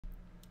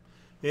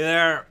Hey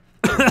there,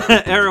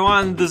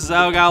 everyone, this is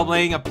Algal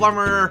playing a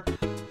Plumber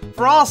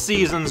For All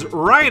Seasons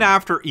right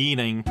after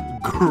eating.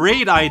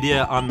 Great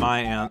idea on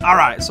my end.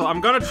 Alright, so I'm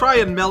gonna try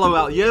and mellow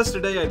out.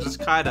 Yesterday I just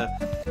kinda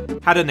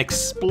had an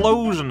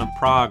explosion of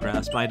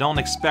progress, but I don't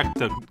expect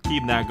to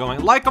keep that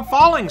going. Like a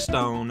falling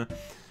stone!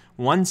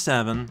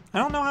 1-7. I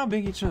don't know how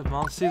big each of them.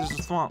 All Caesar's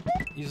a swamp.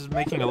 He's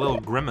making a little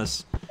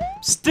grimace.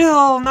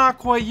 Still not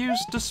quite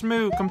used to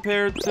Smoo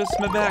compared to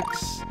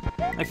smbx.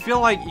 I feel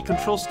like he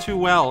controls too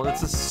well.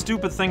 It's a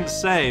stupid thing to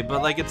say,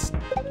 but like it's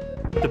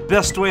the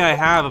best way I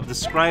have of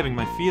describing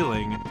my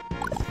feeling.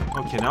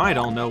 Okay, now I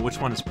don't know which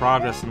one is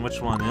progress and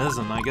which one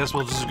isn't. I guess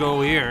we'll just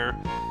go here.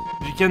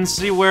 You can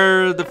see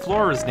where the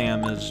floor is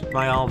damaged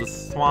by all the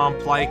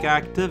swamp-like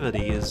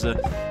activities.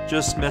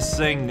 Just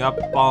messing up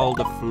all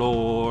the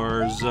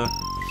floors.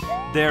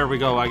 There we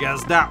go, I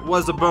guess that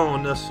was a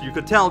bonus. You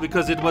could tell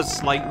because it was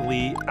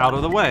slightly out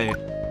of the way.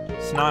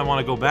 So now I want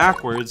to go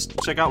backwards.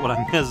 Check out what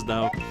I missed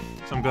though.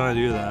 So I'm gonna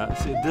do that.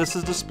 See, this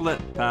is the split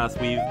path.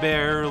 We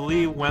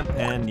barely went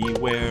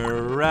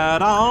anywhere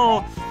at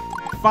all.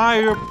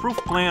 Fireproof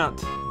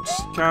plant.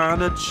 Just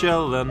kinda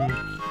chillin'.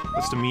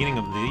 What's the meaning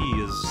of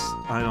these?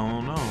 I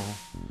don't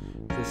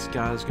know. This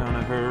guy's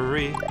gonna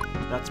hurry.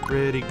 That's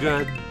pretty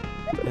good.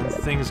 And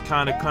things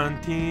kinda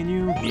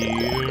continue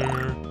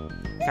here.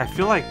 I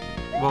feel like,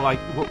 well, like,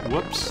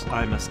 whoops,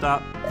 I messed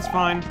up. It's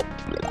fine.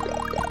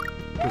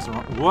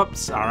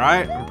 Whoops,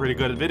 alright, I'm pretty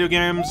good at video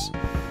games.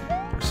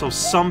 So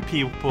some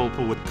people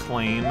would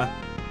claim.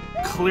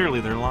 Clearly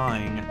they're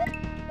lying.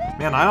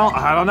 Man, I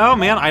don't know,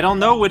 man. I don't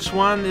know which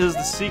one is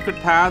the secret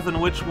path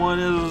and which one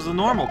is the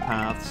normal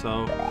path,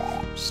 so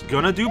I'm just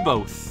gonna do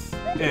both.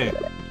 Okay.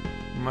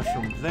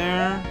 Mushroom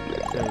there.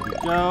 There we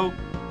go.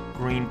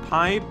 Green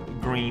pipe.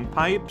 Green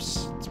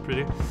pipes. It's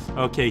pretty.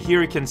 Okay,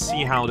 here you can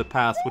see how the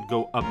path would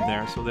go up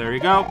there. So there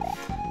you go.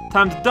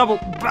 Time to double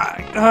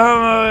back.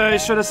 I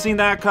should have seen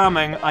that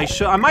coming. I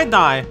might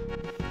die.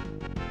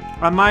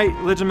 I might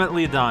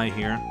legitimately die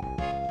here.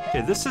 Okay,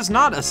 this is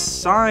not a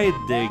side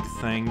dig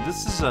thing.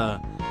 This is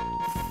a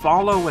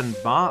follow and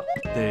bot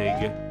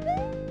dig.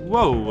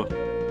 Whoa.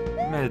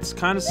 Man, it's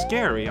kind of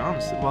scary,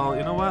 honestly. Well,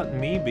 you know what?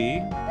 Maybe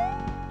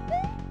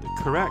the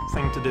correct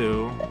thing to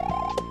do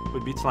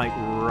would be to, like,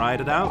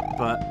 ride it out,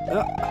 but...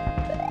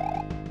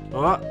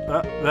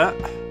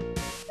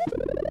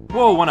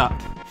 Whoa, one up.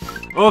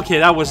 Okay,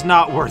 that was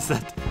not worth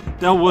it.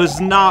 That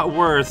was not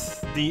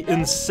worth the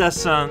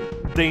incessant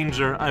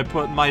danger I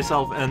put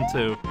myself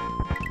into.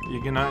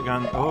 You're not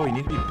gonna... Oh, you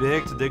need to be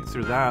big to dig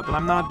through that, but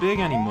I'm not big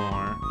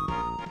anymore.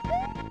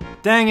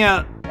 Dang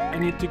it! I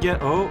need to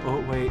get...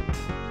 Oh, wait.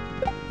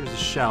 Here's a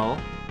shell.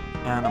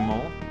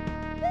 Animal.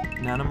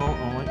 An animal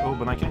only... Oh,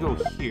 but I can go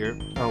here.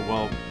 Oh,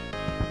 well...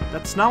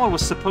 That's not what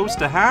was supposed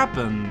to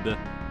happen.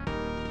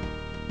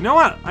 You know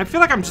what? I feel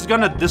like I'm just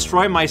gonna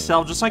destroy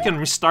myself just so I can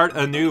restart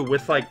anew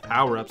with, like,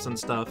 power-ups and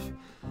stuff.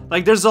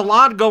 Like, there's a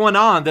lot going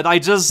on that I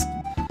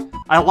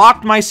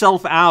locked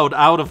myself out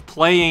of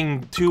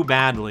playing too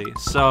badly.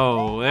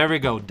 So, there we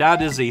go.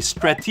 That is a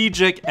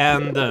strategic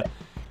end.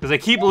 Because I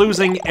keep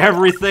losing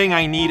everything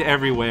I need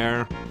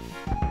everywhere.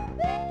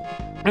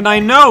 And I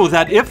know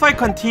that if I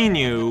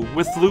continue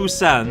with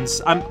loose ends,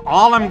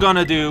 all I'm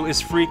gonna do is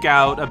freak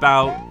out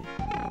about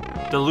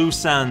the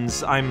loose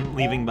ends I'm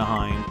leaving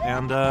behind,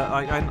 and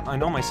I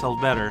know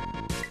myself better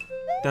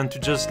than to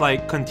just,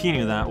 like,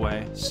 continue that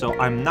way, so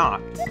I'm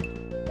not.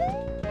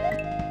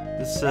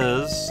 This is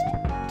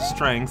the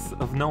strength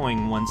of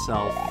knowing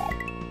oneself.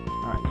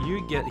 Alright,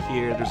 you get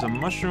here, there's a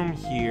mushroom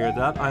here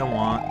that I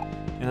want,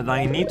 and that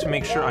I need to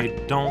make sure I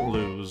don't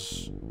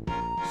lose.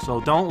 So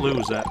don't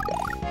lose it,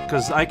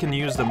 because I can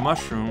use the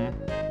mushroom.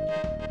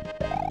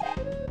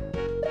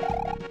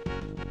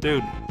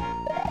 Dude,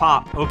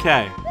 pop,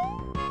 okay.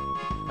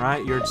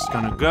 Right, you're just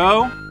gonna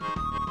go.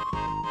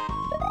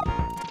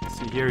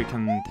 See, here you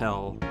can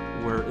tell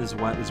where is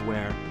what is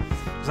where.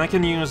 Because I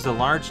can use the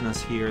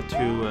largeness here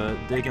to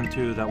dig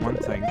into that one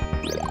thing.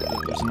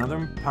 There's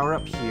another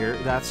power-up here.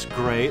 That's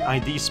great. I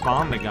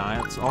despawned the guy.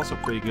 That's also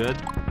pretty good.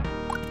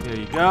 There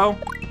you go.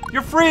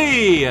 You're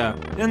free!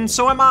 And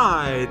so am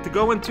I, to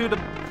go into the...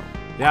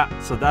 Yeah,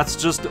 so that's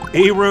just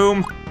a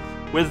room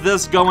with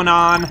this going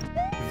on.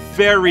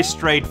 Very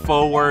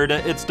straightforward.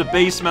 It's the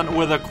basement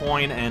with a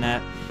coin in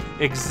it.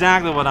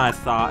 Exactly what I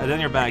thought, and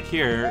then you're back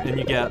here, and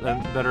you get a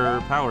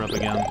better power-up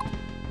again.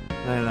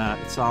 Look at that,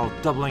 it's all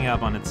doubling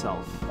up on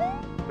itself.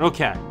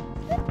 Okay,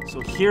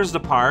 so here's the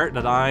part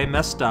that I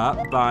messed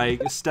up by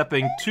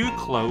stepping too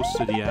close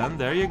to the end.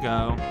 There you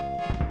go.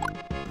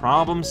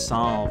 Problem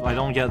solved. I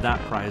don't get that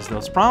prize, though.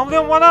 It's probably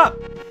a one-up!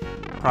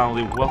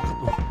 Probably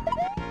welcome.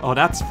 Oh,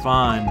 that's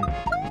fun.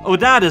 Oh,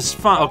 that is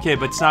fun. Okay,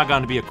 but it's not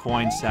going to be a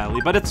coin,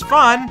 sadly, but it's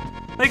fun!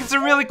 Like, it's a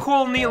really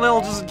cool, neat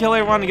little just kill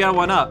everyone to get a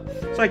 1-up.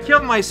 So I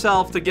killed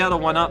myself to get a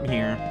 1-up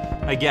here.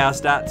 I guess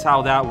that's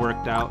how that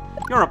worked out.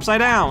 You're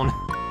upside down.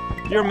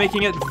 You're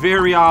making it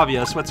very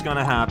obvious what's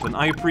gonna happen.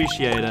 I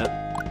appreciate it.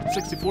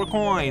 64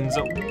 coins.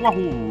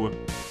 Wahoo!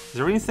 Is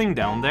there anything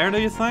down there,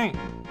 do you think?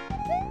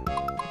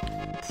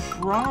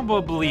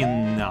 Probably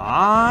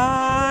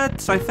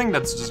not. I think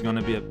that's just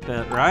gonna be a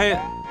pit, right?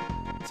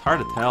 It's hard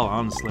to tell,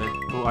 honestly.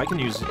 Oh, I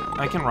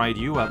can ride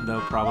you up, though,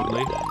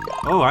 probably.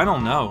 Oh, I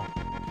don't know.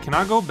 Can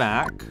I go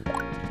back?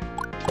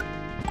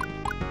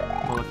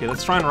 Well, okay,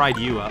 let's try and ride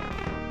you up.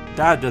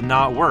 That did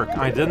not work.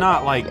 I did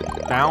not, like,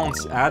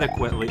 bounce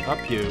adequately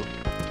up you.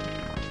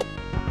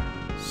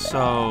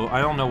 So, I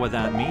don't know what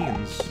that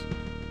means.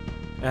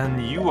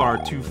 And you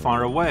are too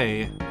far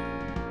away.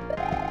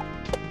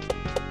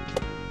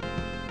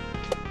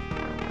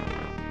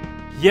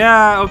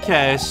 Yeah,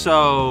 okay,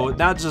 so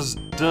that just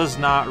does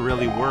not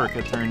really work,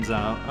 it turns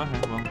out.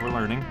 Okay, well, we're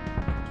learning.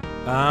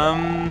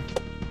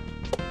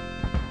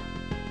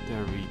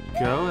 There we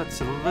go,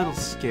 that's a little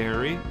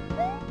scary.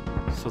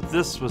 So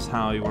this was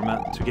how you were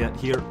meant to get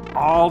here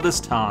all this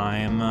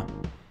time.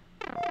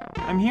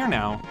 I'm here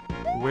now.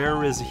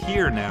 Where is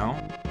here now?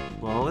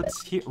 Well,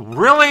 it's here.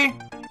 Really?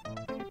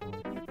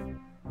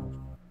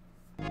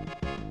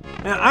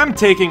 Man, I'm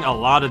taking a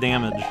lot of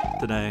damage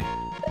today.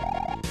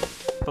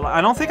 But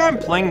I don't think I'm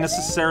playing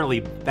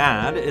necessarily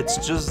bad, it's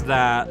just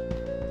that,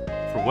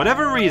 for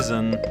whatever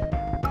reason,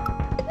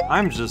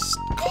 I'm just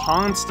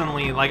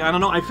constantly, like, I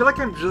don't know, I feel like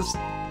I'm just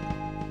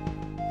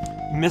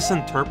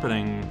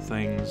misinterpreting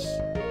things.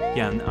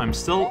 Again, I'm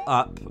still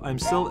up, I'm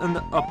still in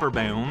the upper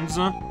bounds,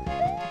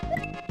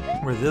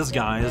 where this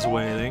guy is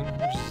waiting,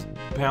 just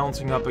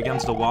bouncing up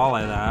against the wall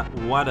like that.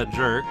 What a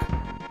jerk.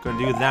 Gonna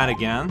do that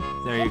again.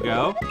 There you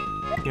go.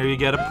 Here you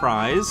get a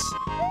prize.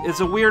 It's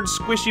a weird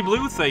squishy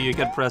blue thing you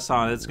could press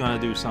on. It's gonna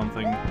do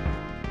something.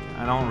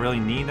 I don't really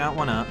need that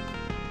one up.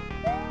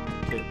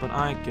 Okay, but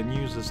I can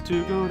use this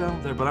to go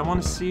down there. But I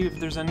want to see if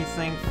there's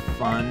anything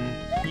fun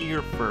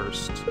here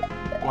first.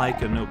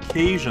 Like an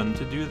occasion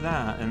to do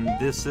that. And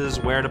this is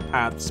where the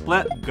path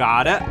split.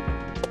 Got it.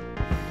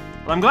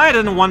 Well, I'm glad I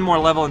didn't one more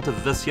level into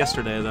this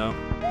yesterday, though.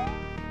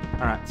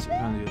 Alright, so we're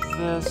gonna do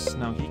this.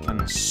 Now he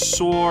can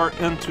soar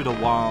into the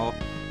wall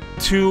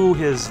to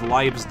his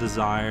life's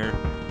desire.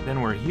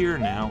 Then we're here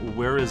now.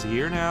 Where is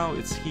here now?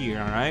 It's here,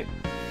 alright?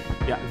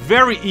 Yeah,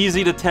 very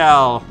easy to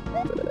tell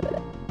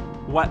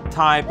what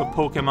type of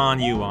Pokemon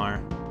you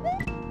are.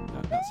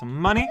 Got some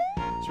money,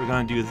 so we're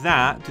gonna do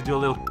that to do a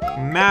little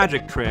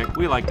magic trick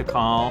we like to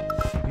call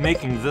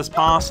making this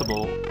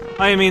possible.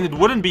 I mean, it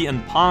wouldn't be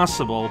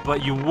impossible,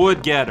 but you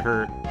would get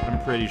hurt, I'm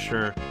pretty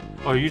sure.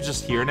 Oh, are you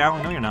just here now?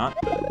 No, you're not.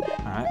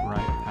 Alright,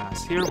 right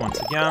past here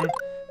once again.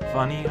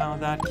 Funny how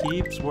that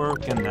keeps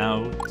working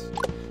out.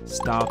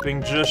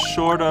 Stopping just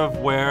short of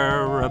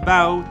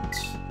whereabout.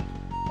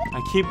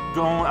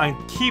 I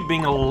keep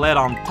being led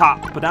on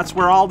top, but that's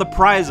where all the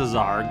prizes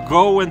are.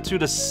 Go into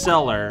the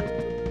cellar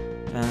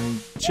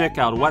and check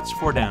out what's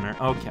for dinner.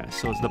 Okay,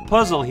 so the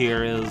puzzle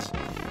here is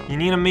you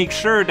need to make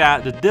sure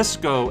that the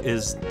disco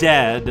is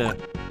dead.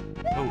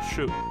 Oh,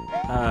 shoot.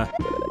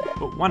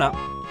 Oh, one up.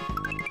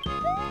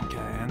 Okay,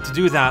 and to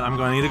do that, I'm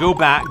going to need to go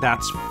back.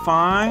 That's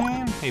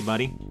fine. Hey,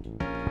 buddy.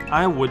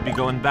 I would be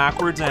going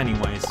backwards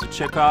anyways, to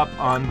check up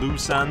on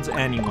loose ends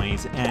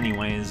anyways.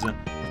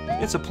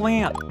 It's a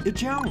plant. It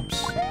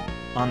jumps.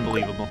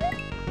 Unbelievable.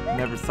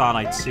 Never thought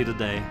I'd see the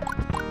day.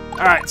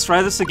 Alright, let's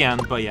try this again,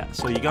 but yeah,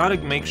 so you gotta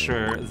make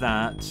sure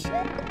that...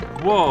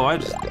 Whoa,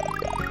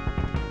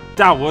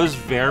 that was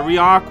very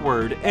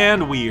awkward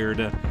and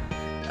weird.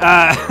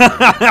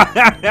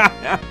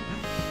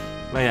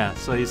 But yeah,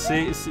 so you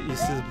see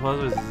the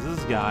puzzle is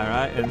this guy,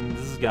 right? And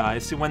this guy.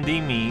 See, when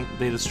they meet,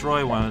 they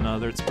destroy one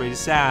another. It's pretty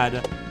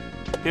sad.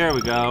 Here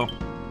we go.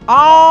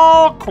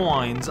 All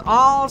coins,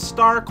 all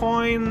star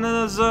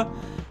coins,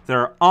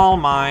 they're all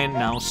mine.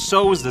 Now,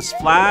 so is this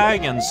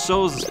flag, and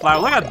so is this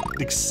flag. Look at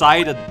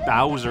excited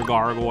Bowser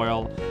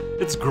Gargoyle.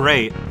 It's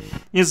great.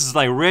 He's just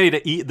like ready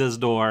to eat this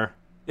door.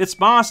 It's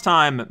boss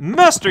time,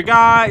 Mr.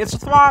 Guy. It's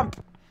Thwomp.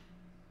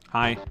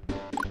 Hi.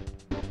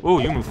 Oh,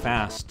 you move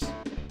fast.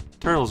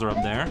 Turtles are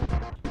up there.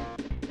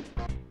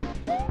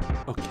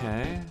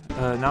 Okay.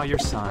 Now you're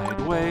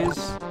sideways.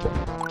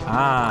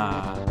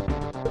 Ah.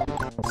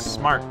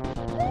 Smart.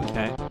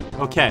 Okay.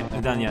 Okay.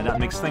 And then, yeah, that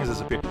makes things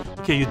disappear.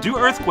 Okay, you do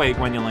Earthquake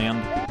when you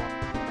land.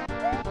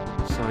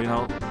 So, you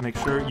know, make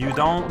sure you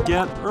don't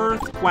get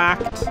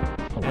earthquacked.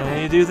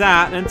 And you do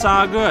that, and it's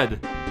all good.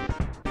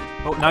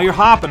 Oh, now you're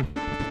hopping.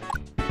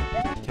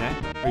 Okay.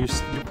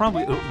 You're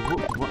probably... Oh,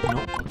 what?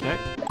 No. Okay.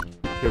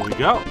 Here we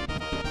go.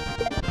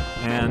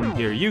 And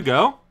here you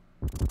go.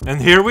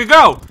 And here we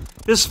go!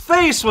 His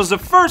face was the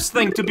first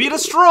thing to be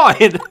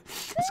destroyed!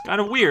 It's kind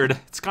of weird.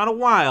 It's kind of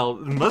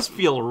wild. It must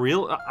feel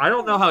real. I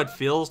don't know how it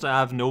feels to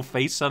have no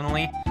face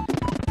suddenly.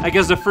 I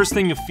guess the first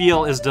thing you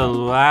feel is the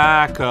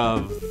lack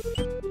of...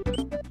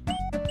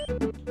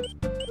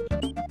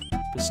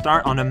 The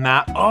start on a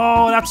map.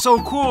 Oh, that's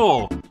so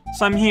cool!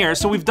 So I'm here.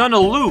 So we've done a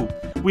loop.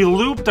 We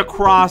looped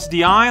across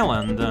the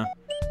island.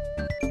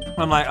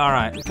 I'm like,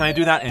 alright, can I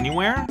do that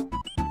anywhere?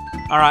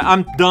 Alright,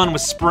 I'm done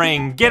with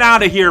spring. Get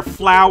out of here,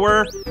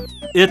 flower!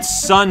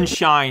 It's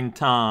sunshine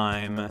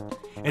time.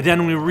 And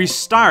then we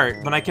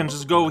restart, but I can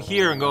just go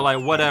here and go like,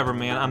 whatever,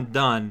 man, I'm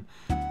done.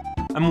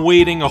 I'm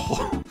waiting a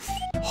whole...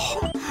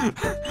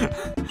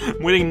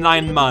 Waiting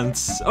 9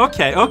 months.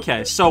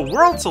 Okay, so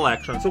world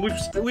selection. So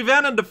we've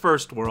ended the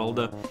first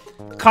world.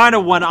 Kind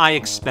of what I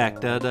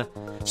expected.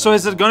 So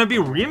is it gonna be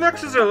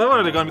remixes or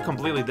are they gonna be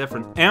completely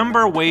different?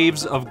 Amber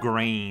waves of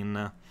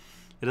grain.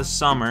 It is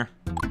summer.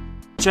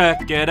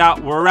 Check it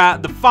out, we're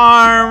at the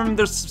farm.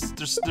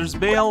 There's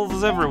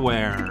bales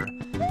everywhere.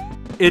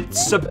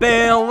 It's a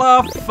bale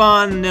of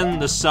fun in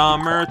the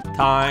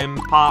summertime.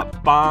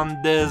 Pop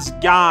on this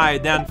guy,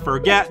 then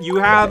forget you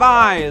have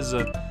eyes.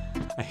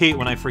 I hate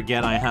when I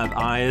forget I have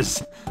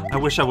eyes. I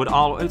wish I would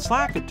it's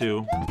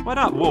Lakitu. What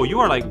up? Whoa, you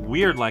are like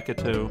weird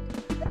Lakitu.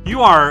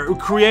 You are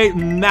create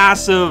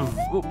massive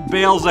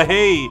bales of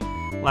hay,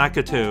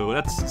 Lakitu.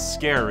 That's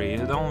scary.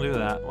 Don't do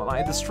that. Well,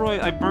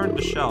 I burned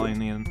the shell in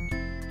the end.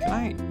 Can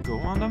I go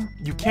on them?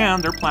 You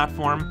can, they're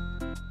platform.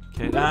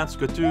 Okay, that's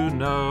good to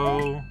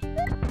know.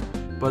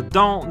 But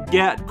don't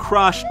get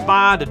crushed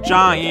by the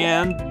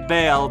giant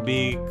bale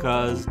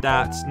because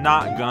that's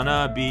not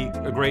gonna be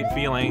a great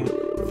feeling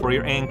for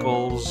your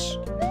ankles.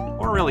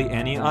 Or really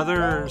any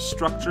other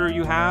structure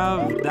you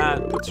have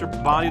that puts your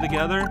body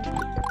together.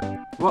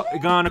 Well,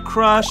 you're gonna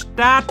crush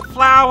that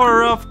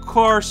flower, of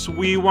course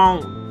we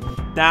won't.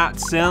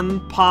 That's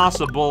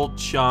impossible,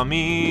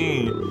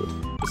 chummy.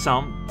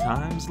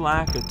 Sometimes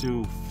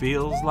Lakitu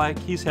feels like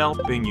he's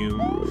helping you,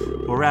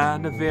 or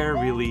at the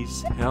very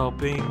least,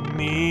 helping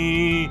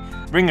me.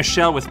 Bring a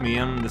shell with me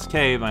in this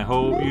cave, I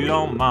hope you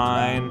don't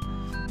mind.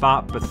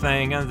 Pop a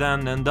thing and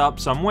then end up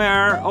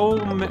somewhere. Oh,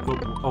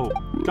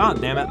 god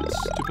damn it,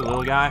 stupid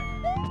little guy.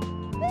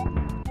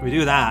 We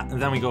do that,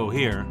 and then we go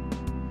here.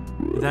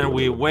 And then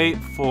we wait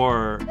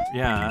for,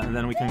 yeah, and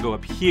then we can go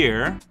up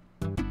here.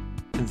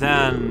 And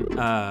then,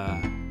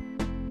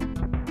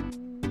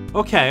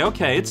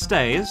 okay, it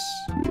stays.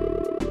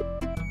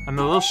 I'm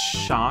a little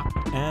shocked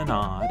and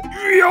odd.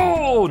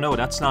 Yo! No,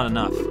 that's not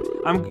enough.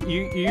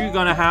 You're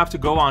gonna have to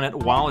go on it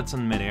while it's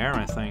in midair,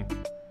 I think.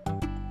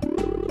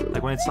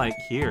 Like when it's like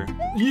here.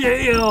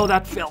 Yeah,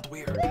 that felt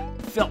weird.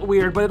 Felt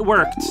weird, but it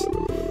worked.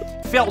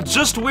 Felt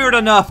just weird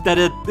enough that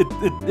it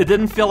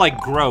didn't feel like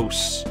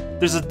gross.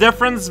 There's a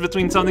difference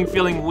between something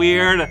feeling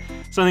weird,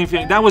 something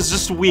feeling... That was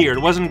just weird.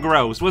 It wasn't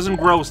gross. It wasn't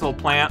gross, little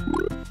plant.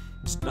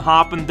 Just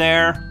hopping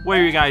there. What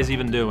are you guys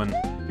even doing?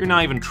 You're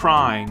not even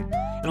trying.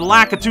 And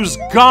Lakitu's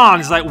gone.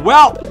 He's like,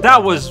 well,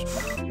 that was...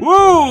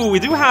 Woo! We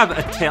do have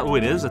a tail. Oh,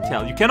 it is a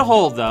tail. You can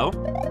hold, though.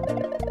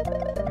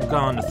 I'm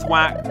going to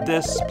thwack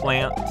this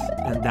plant,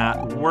 and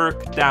that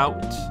worked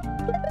out.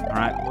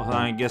 Alright, well,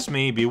 I guess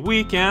maybe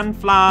we can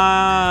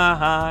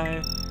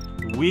fly.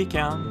 We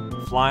can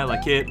fly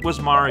like it was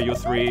Mario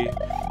 3.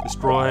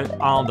 Destroy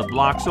all the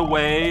blocks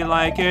away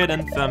like it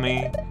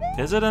infamy.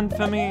 Is it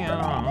infamy?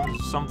 I don't know.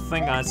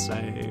 Something I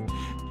say.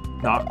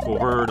 Knock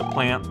over the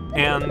plant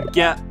and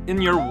get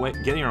in your way.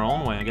 Get in your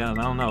own way, I guess.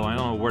 I don't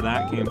know where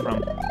that came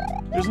from.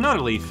 There's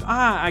another leaf.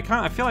 I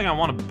feel like I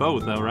want a bow,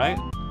 though, right?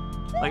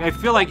 Like, I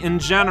feel like, in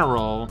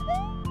general,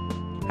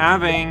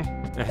 having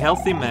a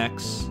healthy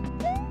mix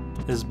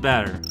is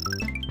better.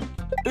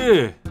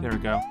 Ugh, there we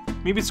go.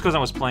 Maybe it's because I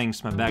was playing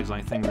smbx,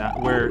 I think that,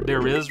 where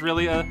there is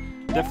really a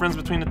difference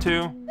between the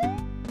two.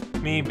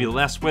 Maybe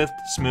less with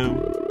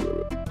smooth.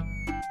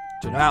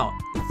 Check it out.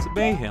 It's a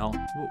bay hill.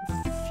 Whoa,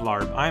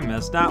 flarb. I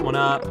messed that one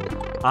up.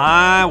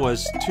 I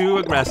was too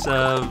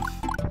aggressive.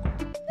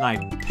 And I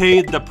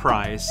paid the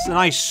price. And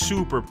I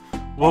super...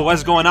 Whoa,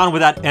 what's going on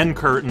with that end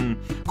curtain?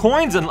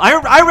 Coins and...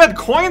 I read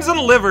coins and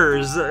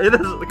livers. It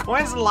is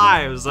coins and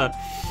lives.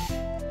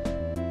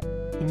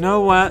 You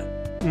know what?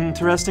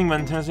 Interesting, but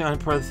interesting on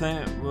a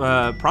thing.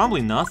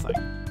 Probably nothing.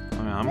 I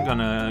mean, I'm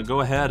gonna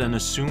go ahead and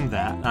assume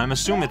that. I'm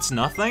assuming it's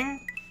nothing.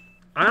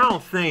 I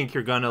don't think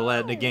you're gonna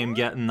let the game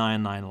get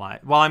 9-9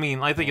 life. Well, I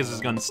mean, I think it's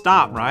just gonna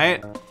stop,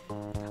 right?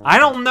 I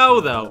don't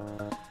know, though.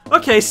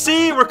 Okay,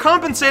 see, we're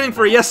compensating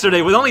for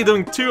yesterday with only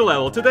doing 2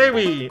 levels. Today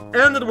we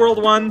ended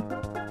World 1.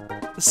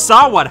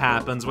 Saw what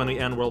happens when we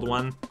end World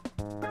 1.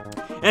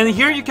 And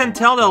here you can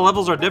tell the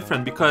levels are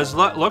different because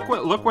look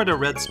where the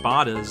red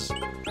spot is.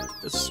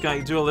 This guy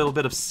do a little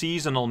bit of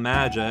seasonal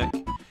magic.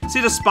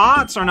 See, the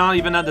spots are not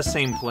even at the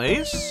same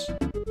place.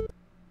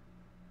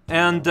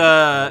 And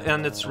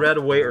it's red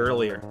way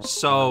earlier.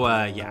 So,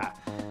 yeah.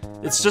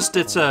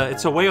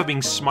 It's a way of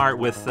being smart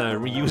with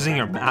reusing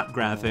your map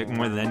graphic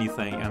more than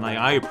anything. And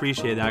I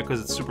appreciate that because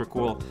it's super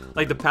cool.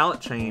 Like, the palette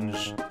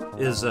change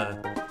is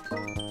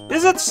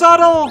it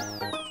subtle?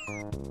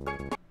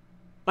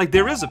 Like,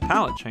 there is a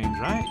palette change,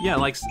 right? Yeah,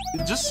 like,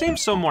 it just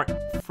seems so more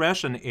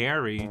fresh and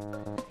airy.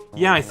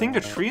 Yeah, I think the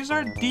trees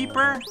are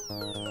deeper.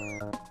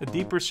 A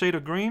deeper shade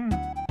of green?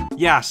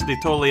 Yes, they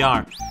totally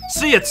are.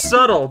 See, it's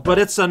subtle, but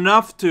it's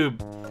enough to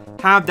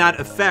have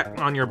that effect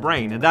on your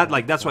brain. And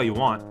that's what you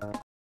want.